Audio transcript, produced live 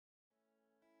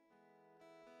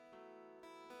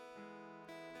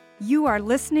You are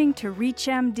listening to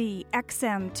ReachMD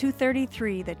XM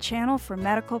 233, the channel for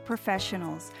medical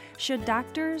professionals. Should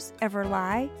doctors ever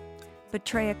lie,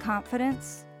 betray a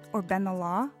confidence, or bend the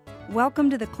law? Welcome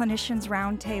to the Clinicians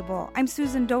Roundtable. I'm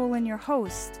Susan Dolan, your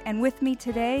host, and with me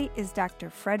today is Dr.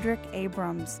 Frederick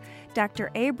Abrams.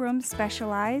 Dr. Abrams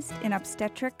specialized in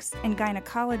obstetrics and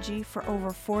gynecology for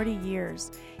over 40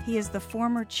 years. He is the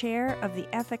former chair of the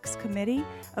Ethics Committee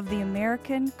of the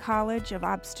American College of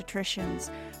Obstetricians,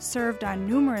 served on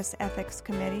numerous ethics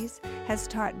committees, has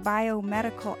taught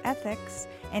biomedical ethics,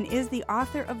 and is the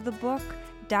author of the book,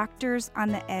 Doctors on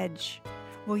the Edge.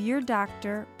 Will your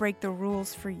doctor break the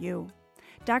rules for you?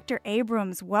 Dr.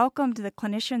 Abrams, welcome to the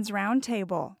Clinicians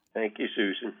Roundtable. Thank you,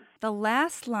 Susan. The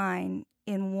last line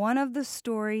in one of the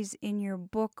stories in your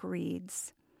book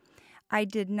reads, "I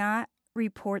did not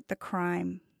report the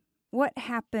crime." What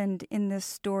happened in this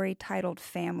story titled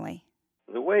Family?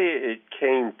 The way it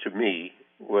came to me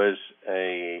was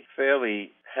a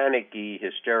fairly panicky,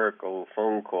 hysterical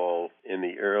phone call in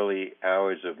the early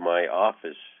hours of my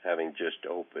office, having just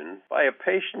opened, by a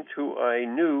patient who I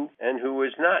knew and who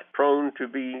was not prone to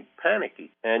be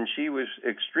panicky. And she was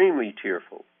extremely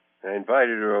tearful. I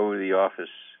invited her over to the office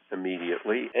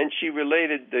immediately, and she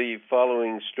related the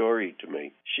following story to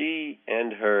me. She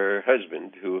and her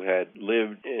husband, who had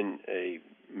lived in a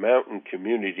mountain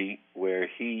community where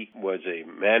he was a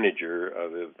manager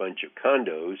of a bunch of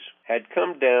condos, had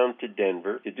come down to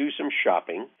Denver to do some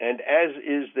shopping, and as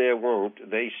is their wont,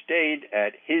 they stayed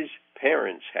at his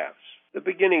parents' house. The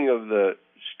beginning of the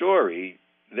story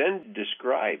then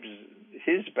describes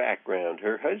his background,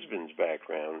 her husband's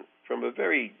background, from a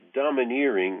very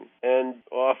domineering and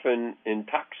often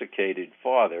intoxicated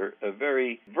father, a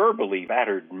very verbally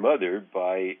battered mother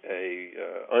by a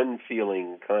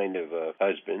unfeeling kind of a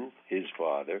husband, his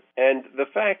father, and the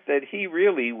fact that he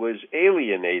really was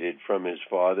alienated from his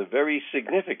father very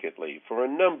significantly for a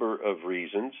number of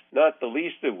reasons, not the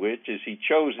least of which is he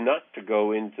chose not to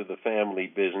go into the family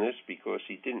business because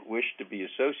he didn't wish to be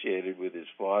associated with his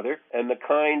father, and the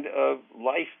kind of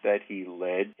life that he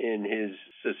led in his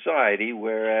society,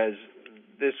 whereas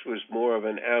this was more of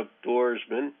an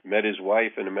outdoorsman, met his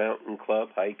wife in a mountain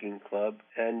club, hiking club,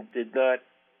 and did not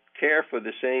care for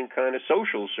the same kind of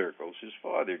social circles his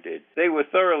father did. They were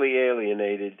thoroughly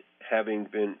alienated, having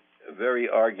been very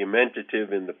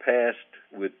argumentative in the past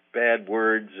with bad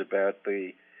words about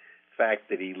the fact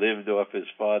that he lived off his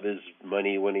father's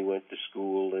money when he went to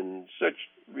school and such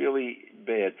really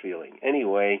bad feeling.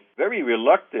 Anyway, very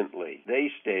reluctantly, they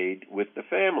stayed with the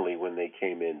family when they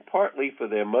came in, partly for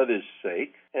their mother's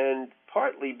sake and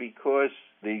partly because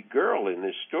the girl in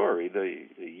this story, the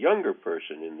younger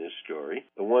person in this story,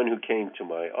 the one who came to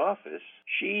my office,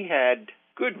 she had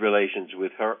good relations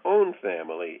with her own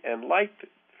family and liked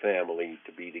family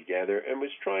to be together and was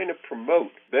trying to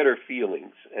promote better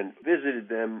feelings and visited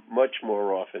them much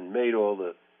more often, made all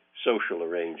the social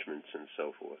arrangements and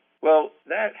so forth. Well,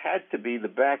 that had to be the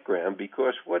background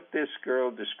because what this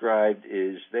girl described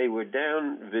is they were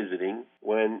down visiting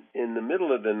when in the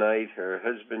middle of the night her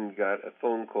husband got a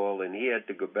phone call and he had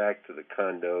to go back to the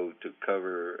condo to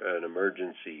cover an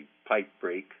emergency pipe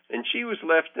break, and she was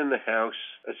left in the house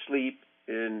asleep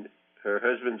in her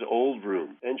husband's old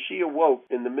room, and she awoke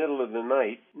in the middle of the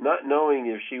night, not knowing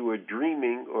if she were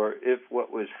dreaming or if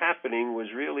what was happening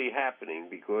was really happening,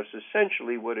 because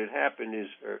essentially what had happened is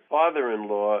her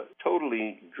father-in-law,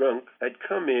 totally drunk, had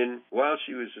come in while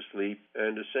she was asleep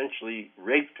and essentially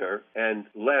raped her and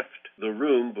left the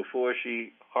room before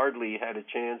she hardly had a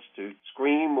chance to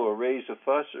scream or raise a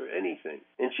fuss or anything.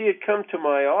 And she had come to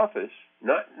my office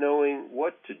not knowing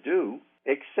what to do,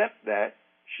 except that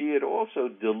she had also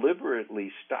deliberately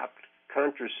stopped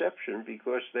contraception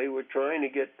because they were trying to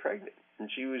get pregnant. And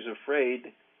she was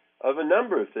afraid of a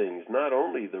number of things, not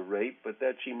only the rape, but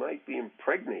that she might be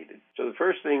impregnated. So the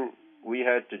first thing we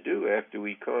had to do after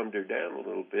we calmed her down a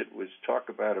little bit was talk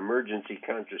about emergency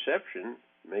contraception,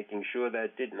 making sure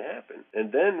that didn't happen.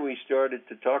 And then we started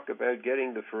to talk about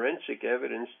getting the forensic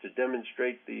evidence to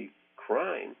demonstrate the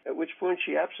crime, at which point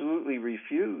she absolutely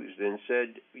refused and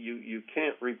said, you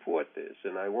can't report this,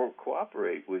 and I won't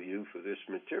cooperate with you for this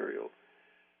material.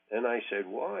 And I said,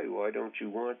 why? Why don't you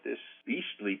want this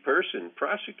beastly person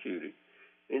prosecuted?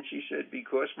 And she said,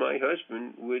 because my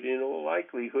husband would in all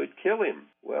likelihood kill him.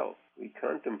 Well, we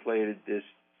contemplated this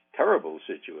terrible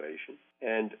situation,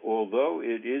 and although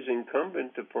it is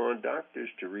incumbent upon doctors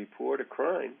to report a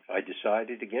crime, I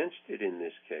decided against it in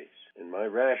this case. And my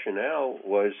rationale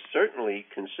was certainly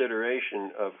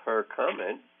consideration of her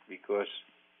comment, because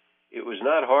It was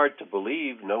not hard to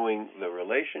believe, knowing the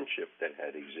relationship that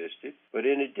had existed. But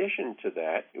in addition to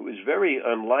that, it was very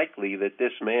unlikely that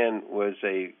this man was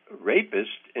a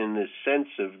rapist in the sense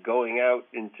of going out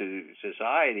into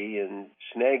society and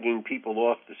snagging people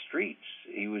off the streets.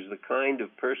 He was the kind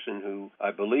of person who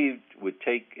I believed would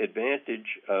take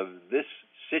advantage of this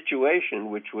situation,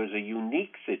 which was a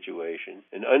unique situation,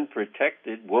 an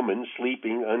unprotected woman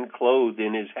sleeping unclothed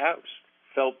in his house.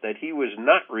 Felt that he was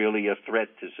not really a threat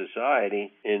to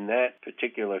society in that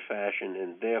particular fashion,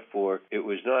 and therefore it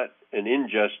was not an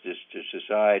injustice to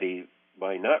society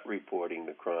by not reporting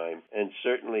the crime, and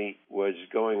certainly was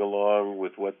going along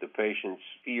with what the patient's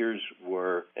fears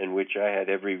were, and which I had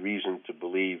every reason to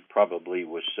believe probably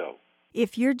was so.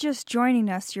 If you're just joining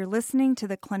us, you're listening to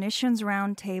the Clinicians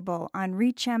Roundtable on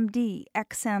ReachMD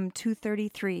XM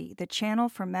 233, the channel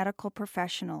for medical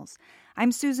professionals.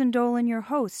 I'm Susan Dolan, your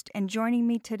host, and joining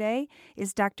me today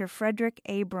is Dr. Frederick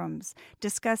Abrams,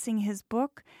 discussing his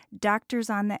book, Doctors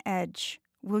on the Edge.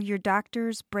 Will your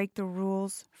doctors break the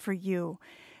rules for you?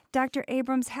 Dr.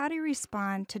 Abrams, how do you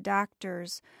respond to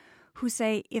doctors who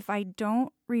say, if I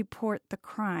don't report the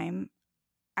crime,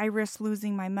 I risk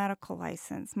losing my medical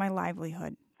license, my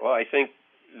livelihood? Well, I think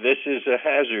this is a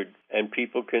hazard, and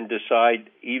people can decide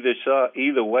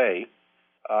either way.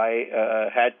 I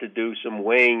had to do some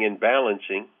weighing and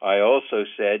balancing. I also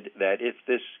said that if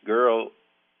this girl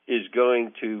is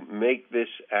going to make this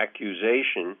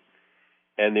accusation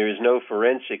and there is no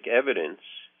forensic evidence,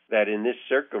 that in this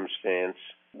circumstance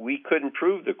we couldn't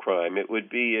prove the crime. It would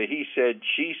be a he said,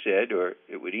 she said, or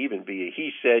it would even be a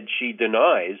he said, she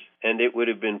denies, and it would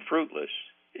have been fruitless.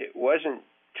 It wasn't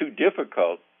too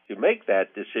difficult to make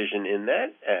that decision in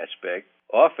that aspect.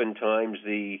 Oftentimes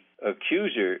the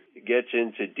accuser gets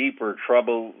into deeper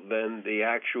trouble than the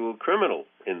actual criminal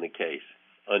in the case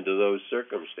under those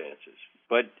circumstances.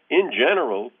 But in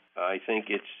general, I think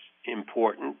it's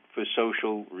important for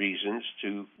social reasons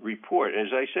to report.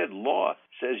 As I said, law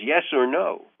says yes or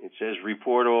no. It says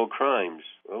report all crimes.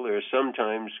 Well, there are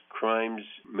sometimes crimes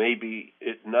maybe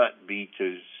it not be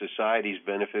to society's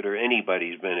benefit or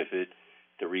anybody's benefit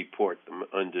to report them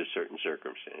under certain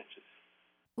circumstances.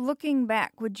 Looking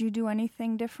back, would you do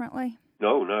anything differently?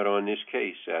 No, not on this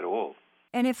case at all.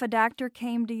 And if a doctor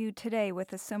came to you today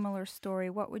with a similar story,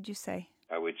 what would you say?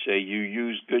 I would say you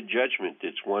use good judgment.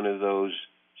 It's one of those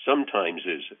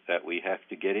sometimeses that we have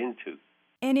to get into.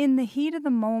 And in the heat of the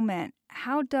moment,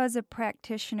 how does a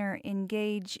practitioner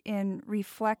engage in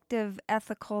reflective,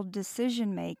 ethical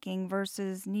decision-making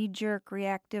versus knee-jerk,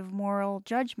 reactive moral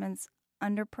judgments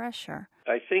under pressure?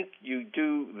 I think you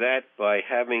do that by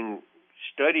having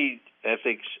studied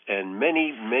ethics and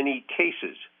many, many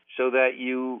cases, so that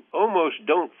you almost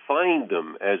don't find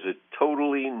them as a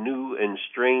totally new and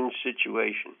strange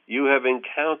situation. You have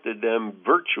encountered them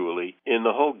virtually in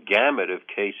the whole gamut of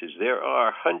cases. There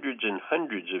are hundreds and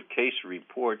hundreds of case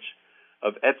reports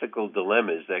of ethical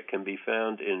dilemmas that can be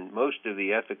found in most of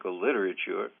the ethical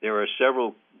literature. There are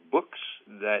several books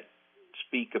that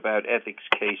speak about ethics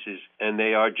cases, and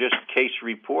they are just case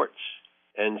reports.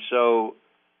 And so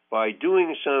by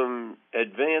doing some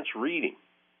advanced reading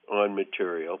on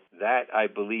material, that, I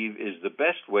believe, is the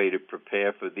best way to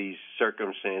prepare for these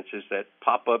circumstances that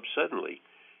pop up suddenly.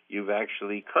 You've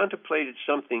actually contemplated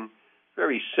something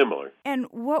very similar. And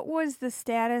what was the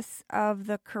status of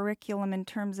the curriculum in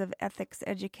terms of ethics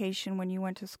education when you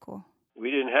went to school?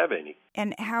 We didn't have any.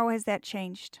 And how has that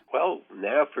changed? Well,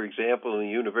 now, for example, in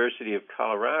the University of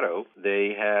Colorado,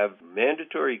 they have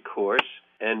mandatory course.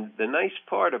 And the nice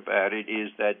part about it is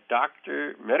that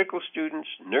medical students,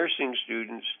 nursing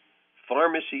students,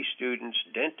 pharmacy students,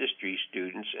 dentistry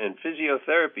students, and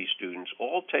physiotherapy students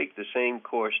all take the same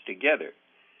course together.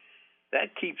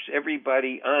 That keeps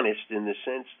everybody honest in the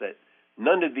sense that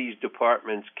none of these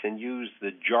departments can use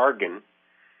the jargon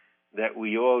that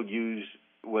we all use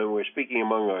when we're speaking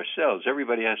among ourselves.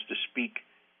 Everybody has to speak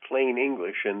plain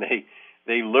English, and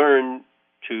they learn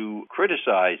to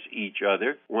criticize each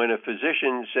other. When a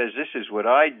physician says, this is what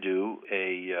I do,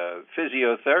 a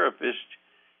physiotherapist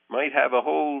might have a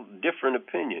whole different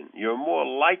opinion. You're more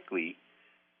likely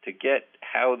to get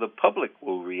how the public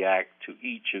will react to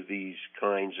each of these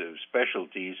kinds of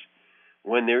specialties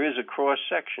when there is a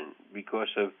cross-section because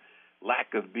of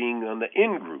lack of being on the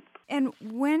in-group. And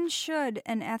when should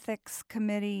an ethics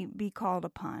committee be called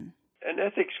upon? An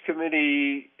ethics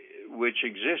committee, which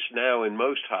exists now in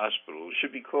most hospitals,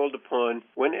 should be called upon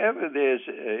whenever there's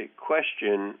a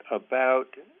question about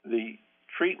the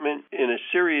treatment in a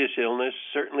serious illness,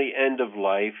 certainly end of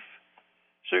life,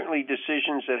 certainly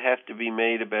decisions that have to be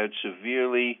made about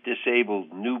severely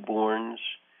disabled newborns.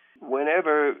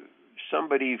 Whenever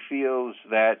somebody feels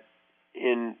that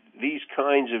in these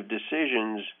kinds of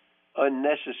decisions,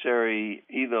 unnecessary,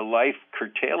 either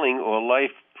life-curtailing or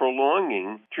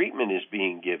life-prolonging treatment is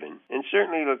being given. And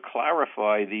certainly to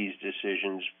clarify these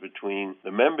decisions between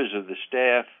the members of the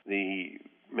staff, the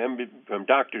member from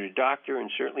doctor to doctor, and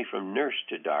certainly from nurse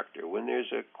to doctor, when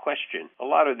there's a question. A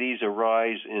lot of these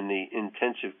arise in the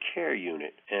intensive care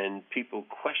unit, and people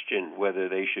question whether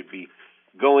they should be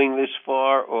going this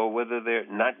far or whether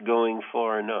they're not going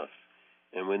far enough.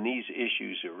 And when these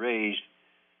issues are raised,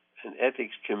 an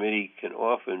ethics committee can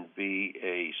often be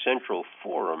a central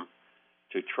forum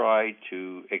to try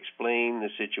to explain the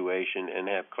situation and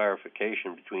have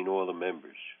clarification between all the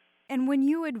members. And when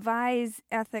you advise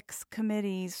ethics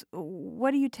committees,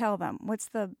 what do you tell them? What's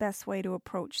the best way to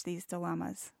approach these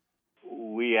dilemmas?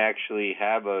 We actually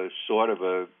have a sort of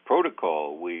a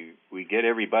protocol. We get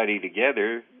everybody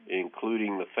together,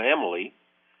 including the family,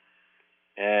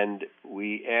 and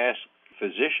we ask the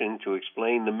physician to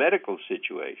explain the medical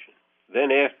situation.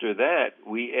 Then after that,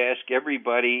 we ask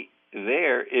everybody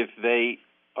there if they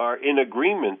are in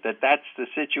agreement that that's the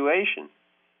situation,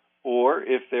 or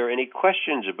if there are any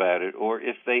questions about it, or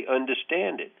if they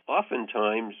understand it.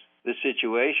 Oftentimes, the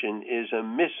situation is a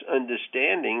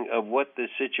misunderstanding of what the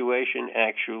situation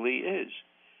actually is.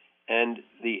 And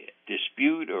the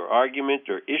dispute or argument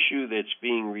or issue that's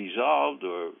being resolved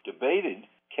or debated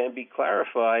can be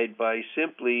clarified by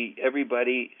simply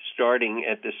everybody starting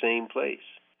at the same place.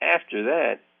 After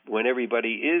that, when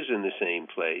everybody is in the same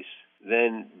place,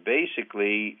 then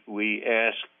basically we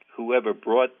ask whoever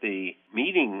brought the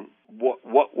meeting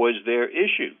what was their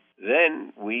issue.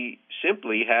 Then we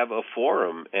simply have a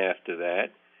forum after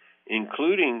that,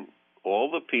 including all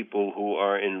the people who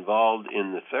are involved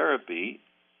in the therapy.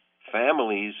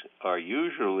 Families are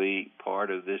usually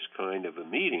part of this kind of a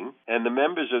meeting, and the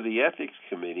members of the ethics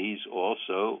committees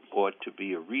also ought to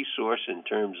be a resource in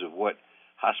terms of what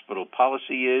hospital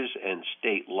policy is and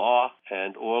state law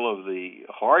and all of the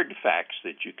hard facts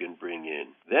that you can bring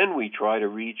in. Then we try to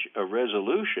reach a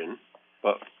resolution,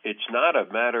 but it's not a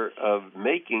matter of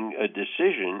making a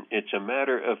decision. It's a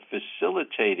matter of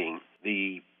facilitating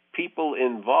the people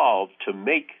involved to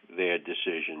make their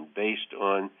decision based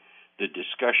on the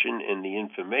discussion and the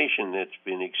information that's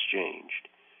been exchanged.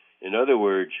 In other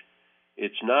words,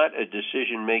 it's not a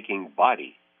decision-making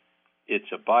body.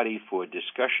 It's a body for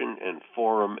discussion and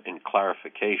forum and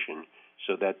clarification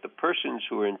so that the persons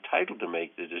who are entitled to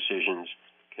make the decisions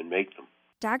can make them.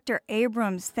 Dr.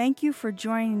 Abrams, thank you for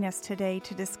joining us today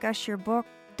to discuss your book,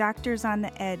 Doctors on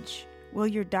the Edge. Will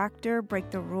your doctor break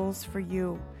the rules for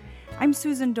you? I'm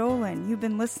Susan Dolan. You've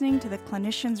been listening to the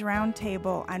Clinicians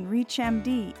Roundtable on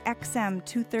ReachMD XM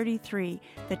 233,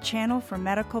 the channel for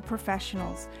medical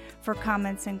professionals. For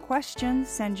comments and questions,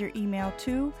 send your email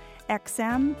to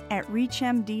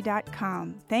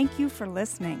xm@reachmd.com. Thank you for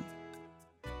listening.